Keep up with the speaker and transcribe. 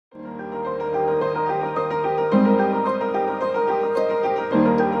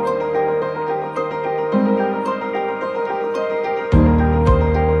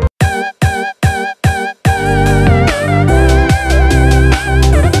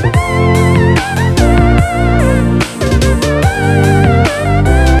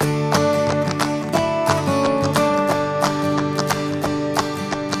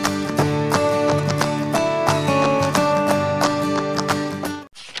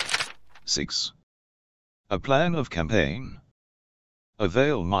6. A plan of campaign. A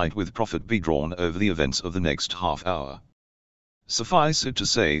veil might with profit be drawn over the events of the next half hour. Suffice it to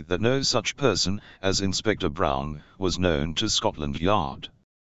say that no such person as Inspector Brown was known to Scotland Yard.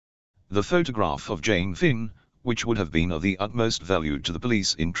 The photograph of Jane Finn, which would have been of the utmost value to the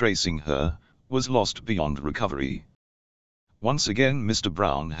police in tracing her, was lost beyond recovery. Once again Mr.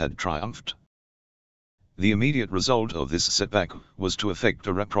 Brown had triumphed. The immediate result of this setback was to effect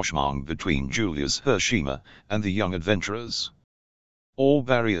a rapprochement between Julius Hersheimer and the young adventurers. All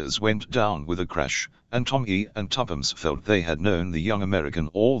barriers went down with a crash, and Tommy and Tuppence felt they had known the young American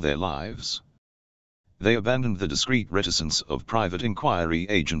all their lives. They abandoned the discreet reticence of private inquiry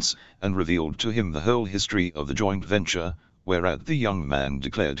agents, and revealed to him the whole history of the joint venture, whereat the young man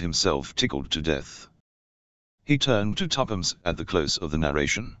declared himself tickled to death. He turned to Tuppence at the close of the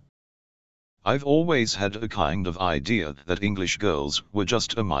narration. "I've always had a kind of idea that English girls were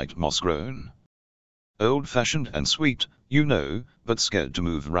just a mite moss-grown. Old-fashioned and sweet, you know, but scared to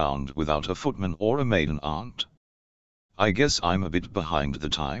move round without a footman or a maiden aunt. I guess I'm a bit behind the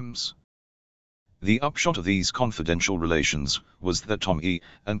times." The upshot of these confidential relations was that Tommy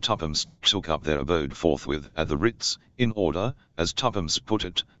and Tuppence took up their abode forthwith at the Ritz, in order, as Tuppence put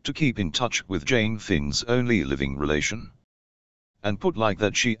it, to keep in touch with Jane Finn's only living relation. And put like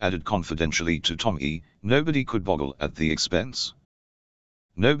that, she added confidentially to Tommy, nobody could boggle at the expense.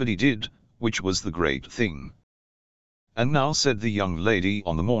 Nobody did, which was the great thing. "And now," said the young lady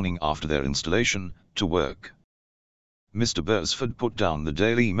on the morning after their installation, "to work." Mr. Beresford put down the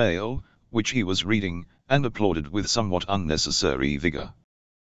Daily Mail, which he was reading, and applauded with somewhat unnecessary vigor.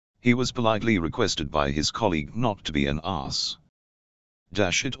 He was politely requested by his colleague not to be an ass.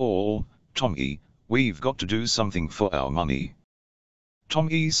 "Dash it all, Tommy, we've got to do something for our money."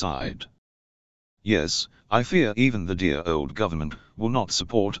 Tommy sighed. "Yes, I fear even the dear old government will not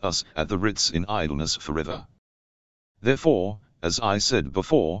support us at the Ritz in idleness forever. Therefore, as I said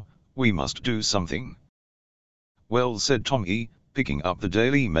before, we must do something." "Well," said Tommy, picking up the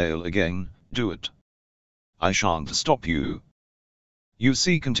Daily Mail again, "do it. I shan't stop you." "You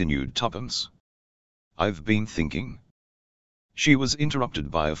see," continued Tuppence, "I've been thinking." She was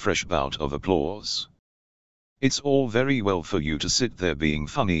interrupted by a fresh bout of applause. "It's all very well for you to sit there being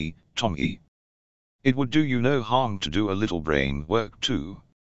funny, Tommy. It would do you no harm to do a little brain work too.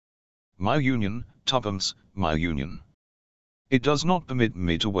 My union, Tuppence, my union. It does not permit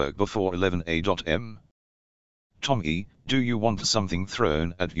me to work before 11 a.m. Tommy, do you want something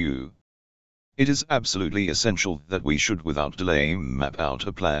thrown at you? It is absolutely essential that we should without delay map out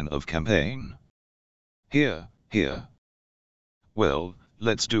a plan of campaign. Here, here. Well,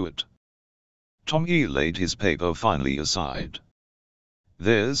 let's do it." Tommy laid his paper finally aside.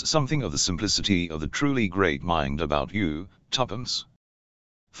 "There's something of the simplicity of the truly great mind about you, Tuppence.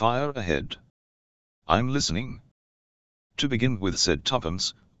 Fire ahead. I'm listening." "To begin with," said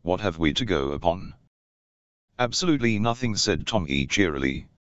Tuppence, "what have we to go upon?" "Absolutely nothing," said Tommy cheerily.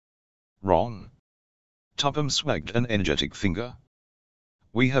 "Wrong." Tuppence wagged an energetic finger.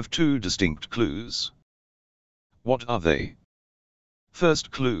 "We have two distinct clues." "What are they?"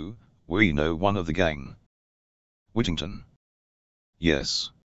 "First clue, we know one of the gang." "Whittington?" "Yes.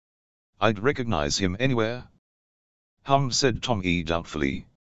 I'd recognize him anywhere." Said Tommy doubtfully.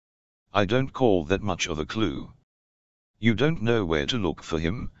 "I don't call that much of a clue. You don't know where to look for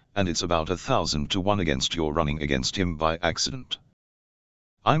him, and it's about 1,000 to 1 against your running against him by accident."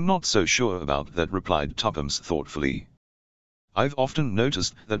 "I'm not so sure about that," replied Tuppence thoughtfully. "I've often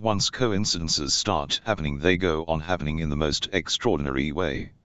noticed that once coincidences start happening, they go on happening in the most extraordinary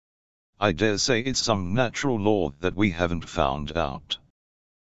way. I dare say it's some natural law that we haven't found out.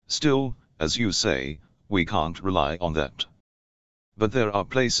 Still, as you say, we can't rely on that. But there are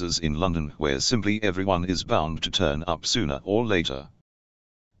places in London where simply everyone is bound to turn up sooner or later.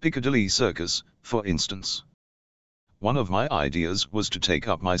 Piccadilly Circus, for instance. One of my ideas was to take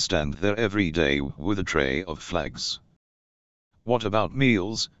up my stand there every day with a tray of flags." "What about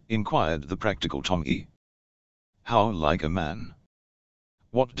meals?" inquired the practical Tommy. "How like a man.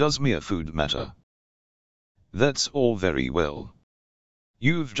 What does mere food matter?" "That's all very well.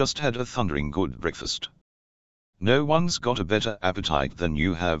 You've just had a thundering good breakfast. No one's got a better appetite than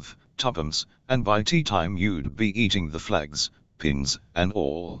you have, Tuppence, and by tea time you'd be eating the flags, pins, and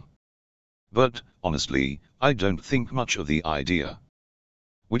all. But, honestly, I don't think much of the idea.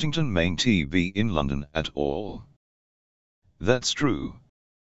 Whittington mayn't be in London at all." "That's true.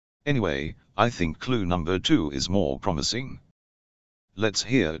 Anyway, I think clue number 2 is more promising." "Let's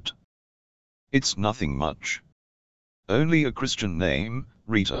hear it." "It's nothing much. Only a Christian name,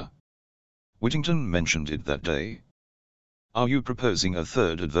 Rita. Whittington mentioned it that day." Are you proposing a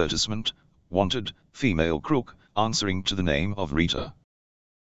third advertisement? Wanted, female crook, answering to the name of Rita.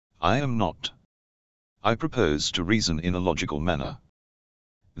 I am not. I propose to reason in a logical manner.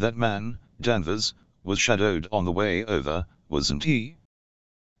 That man, Danvers, was shadowed on the way over, wasn't he?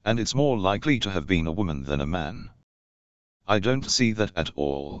 And it's more likely to have been a woman than a man. I don't see that at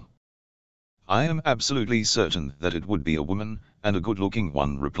all. I am absolutely certain that it would be a woman, and a good-looking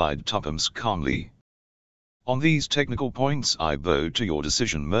one, replied Tuppence calmly. On these technical points I bow to your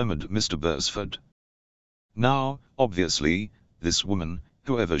decision, murmured Mr. Beresford. Now, obviously, this woman,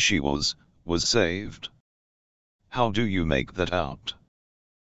 whoever she was saved. How do you make that out?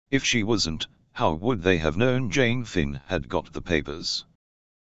 If she wasn't, how would they have known Jane Finn had got the papers?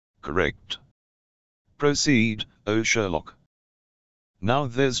 Correct. Proceed, oh Sherlock. Now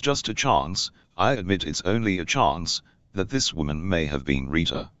there's just a chance, I admit it's only a chance, that this woman may have been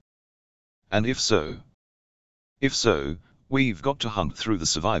Rita. And if so, we've got to hunt through the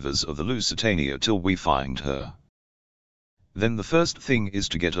survivors of the Lusitania till we find her. Then the first thing is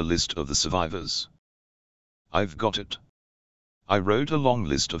to get a list of the survivors. I've got it. I wrote a long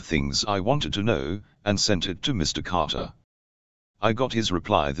list of things I wanted to know, and sent it to Mr. Carter. I got his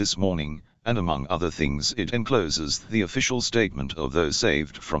reply this morning, and among other things it encloses the official statement of those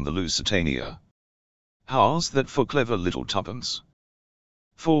saved from the Lusitania. How's that for clever little Tuppence?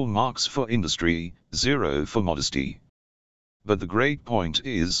 Full marks for industry, 0 for modesty. But the great point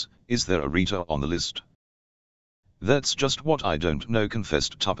is there a Rita on the list? That's just what I don't know,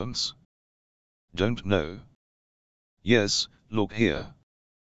 confessed Tuppence. Don't know? Yes, look here.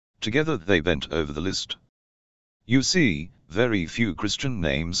 Together they bent over the list. You see, very few Christian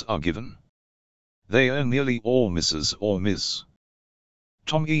names are given. They are nearly all Mrs. or Miss.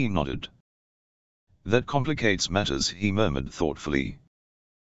 Tom E. nodded. That complicates matters, he murmured thoughtfully.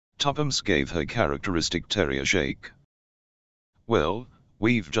 Tuppence gave her characteristic terrier shake. Well,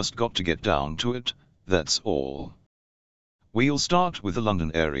 we've just got to get down to it, that's all. We'll start with the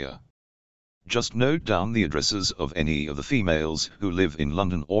London area. Just note down the addresses of any of the females who live in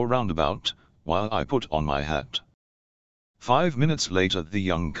London or roundabout, while I put on my hat. 5 minutes later the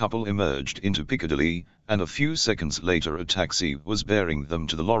young couple emerged into Piccadilly, and a few seconds later a taxi was bearing them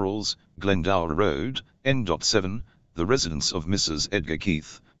to the Laurels, Glendower Road, N.7, the residence of Mrs. Edgar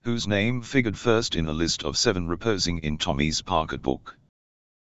Keith, whose name figured first in a list of 7 reposing in Tommy's pocketbook.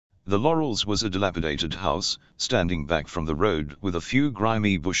 The Laurels was a dilapidated house, standing back from the road with a few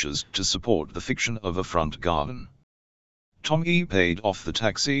grimy bushes to support the fiction of a front garden. Tommy paid off the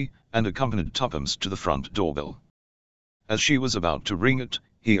taxi, and accompanied Tuppence to the front doorbell. As she was about to ring it,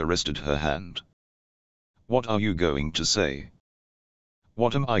 he arrested her hand. What are you going to say?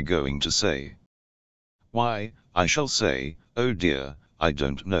 What am I going to say? Why, I shall say, oh dear, I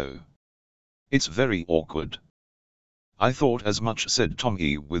don't know. It's very awkward. I thought as much, said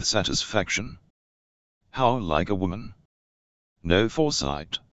Tommy with satisfaction. How like a woman. No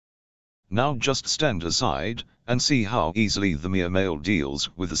foresight. Now just stand aside, and see how easily the mere male deals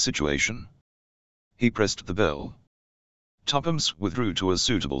with the situation. He pressed the bell. Tuppence withdrew to a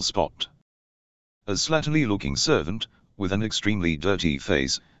suitable spot. A slatternly-looking servant, with an extremely dirty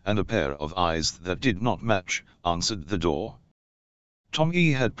face, and a pair of eyes that did not match, answered the door.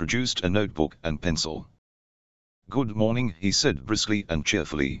 Tommy had produced a notebook and pencil. Good morning, he said briskly and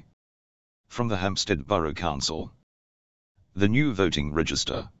cheerfully. From the Hampstead Borough Council. The new voting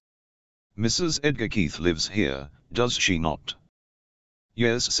register. Mrs. Edgar Keith lives here, does she not?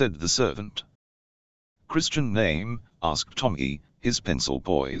 Yes, said the servant. Christian name, asked Tommy, his pencil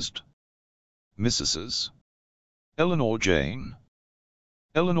poised. Mrs. Eleanor Jane.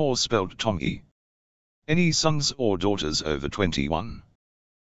 Eleanor, spelled Tommy. Any sons or daughters over 21?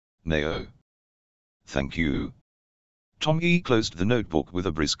 No. Thank you. Tommy closed the notebook with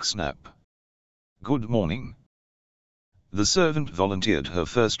a brisk snap. Good morning. The servant volunteered her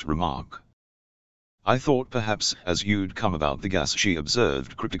first remark. I thought perhaps as you'd come about the gas, she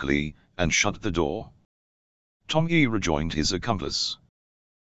observed cryptically, and shut the door. Tommy rejoined his accomplice.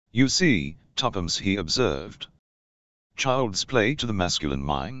 You see, Tuppence, he observed. Child's play to the masculine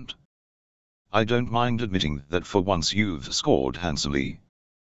mind. I don't mind admitting that for once you've scored handsomely.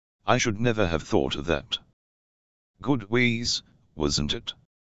 I should never have thought of that. Good wheeze, wasn't it?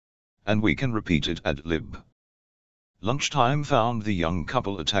 And we can repeat it ad lib. Lunchtime found the young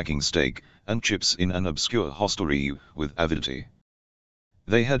couple attacking steak and chips in an obscure hostelry with avidity.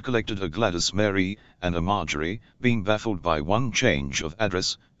 They had collected a Gladys Mary and a Marjorie, been baffled by one change of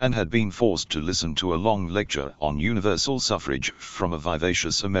address, and had been forced to listen to a long lecture on universal suffrage from a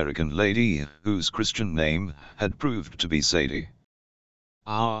vivacious American lady whose Christian name had proved to be Sadie.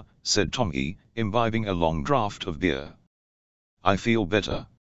 Ah, said Tommy, imbibing a long draught of beer. I feel better.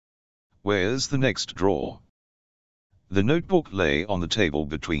 Where's the next drawer? The notebook lay on the table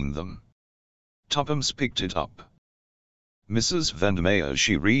between them. Tuppence picked it up. Mrs. Vandermeer,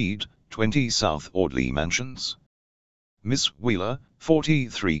 she read, 20 South Audley Mansions. Miss Wheeler,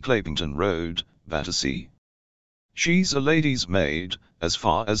 43 Clapington Road, Battersea. She's a lady's maid, as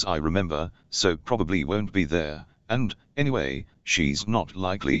far as I remember, so probably won't be there, and, anyway, she's not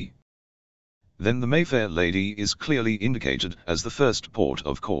likely. Then the Mayfair lady is clearly indicated as the first port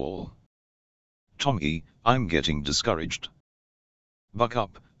of call. Tommy, I'm getting discouraged. Buck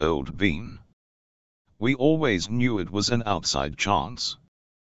up, old bean. We always knew it was an outside chance.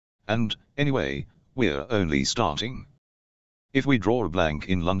 And, anyway, we're only starting. If we draw a blank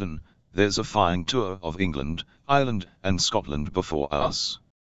in London, there's a fine tour of England, Ireland, and Scotland before us.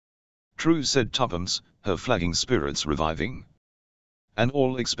 True, said Tuppence, her flagging spirits reviving. And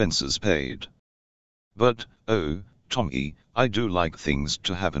all expenses paid. But, oh, Tommy, I do like things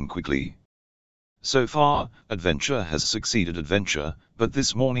to happen quickly. So far, adventure has succeeded adventure, but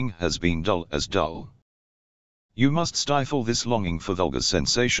this morning has been dull as dull. You must stifle this longing for vulgar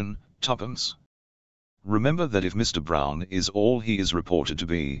sensation, Tuppence. Remember that if Mr. Brown is all he is reported to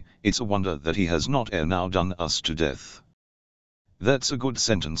be, it's a wonder that he has not ere now done us to death. That's a good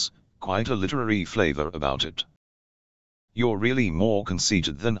sentence, quite a literary flavour about it. You're really more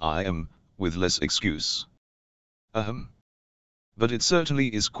conceited than I am, with less excuse. Ahem. But it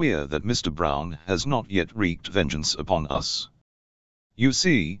certainly is queer that Mr. Brown has not yet wreaked vengeance upon us. You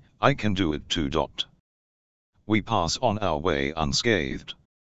see, I can do it too. We pass on our way unscathed.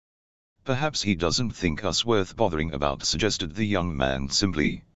 Perhaps he doesn't think us worth bothering about, suggested the young man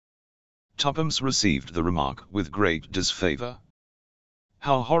simply. Tuppence received the remark with great disfavour.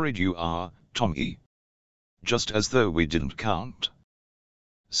 How horrid you are, Tommy. Just as though we didn't count.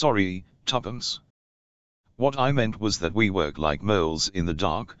 Sorry, Tuppence. What I meant was that we work like moles in the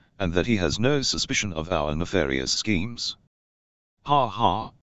dark, and that he has no suspicion of our nefarious schemes. Ha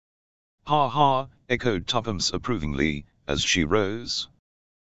ha. Ha ha, echoed Tuppence approvingly, as she rose.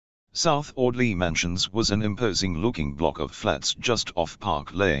 South Audley Mansions was an imposing-looking block of flats just off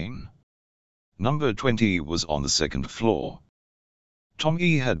Park Lane. Number 20 was on the second floor.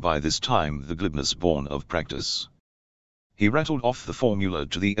 Tommy had by this time the glibness born of practice. He rattled off the formula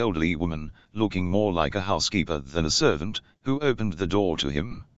to the elderly woman, looking more like a housekeeper than a servant, who opened the door to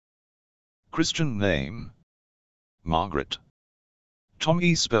him. Christian name? Margaret.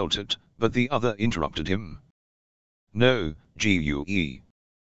 Tommy spelt it, but the other interrupted him. No, Gue.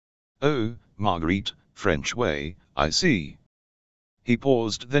 Oh, Marguerite, French way, I see. He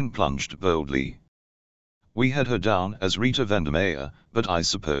paused, then plunged boldly. We had her down as Rita Vandermeer, but I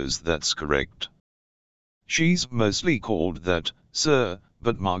suppose that's correct. She's mostly called that, sir,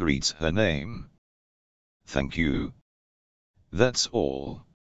 but Marguerite's her name. Thank you. That's all.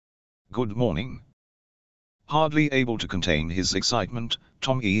 Good morning. Hardly able to contain his excitement,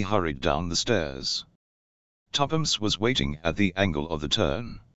 Tommy hurried down the stairs. Tuppence was waiting at the angle of the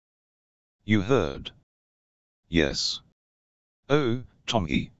turn. You heard? Yes. Oh,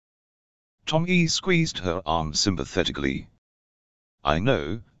 Tommy. Tommy squeezed her arm sympathetically. I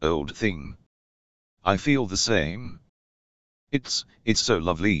know, old thing. I feel the same. It's so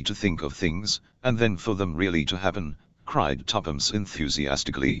lovely to think of things, and then for them really to happen, cried Tuppence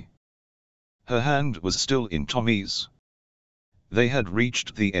enthusiastically. Her hand was still in Tommy's. They had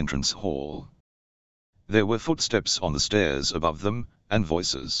reached the entrance hall. There were footsteps on the stairs above them, and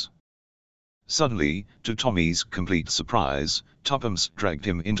voices. Suddenly, to Tommy's complete surprise, Tuppence dragged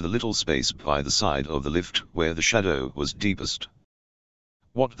him into the little space by the side of the lift where the shadow was deepest.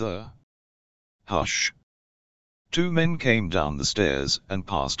 What the? Hush. Two men came down the stairs and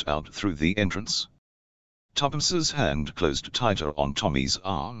passed out through the entrance. Tuppence's hand closed tighter on Tommy's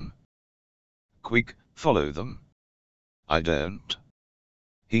arm. Quick, follow them. I don't.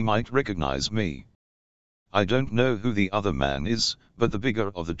 He might recognize me. I don't know who the other man is, but the bigger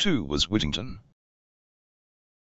of the two was Whittington.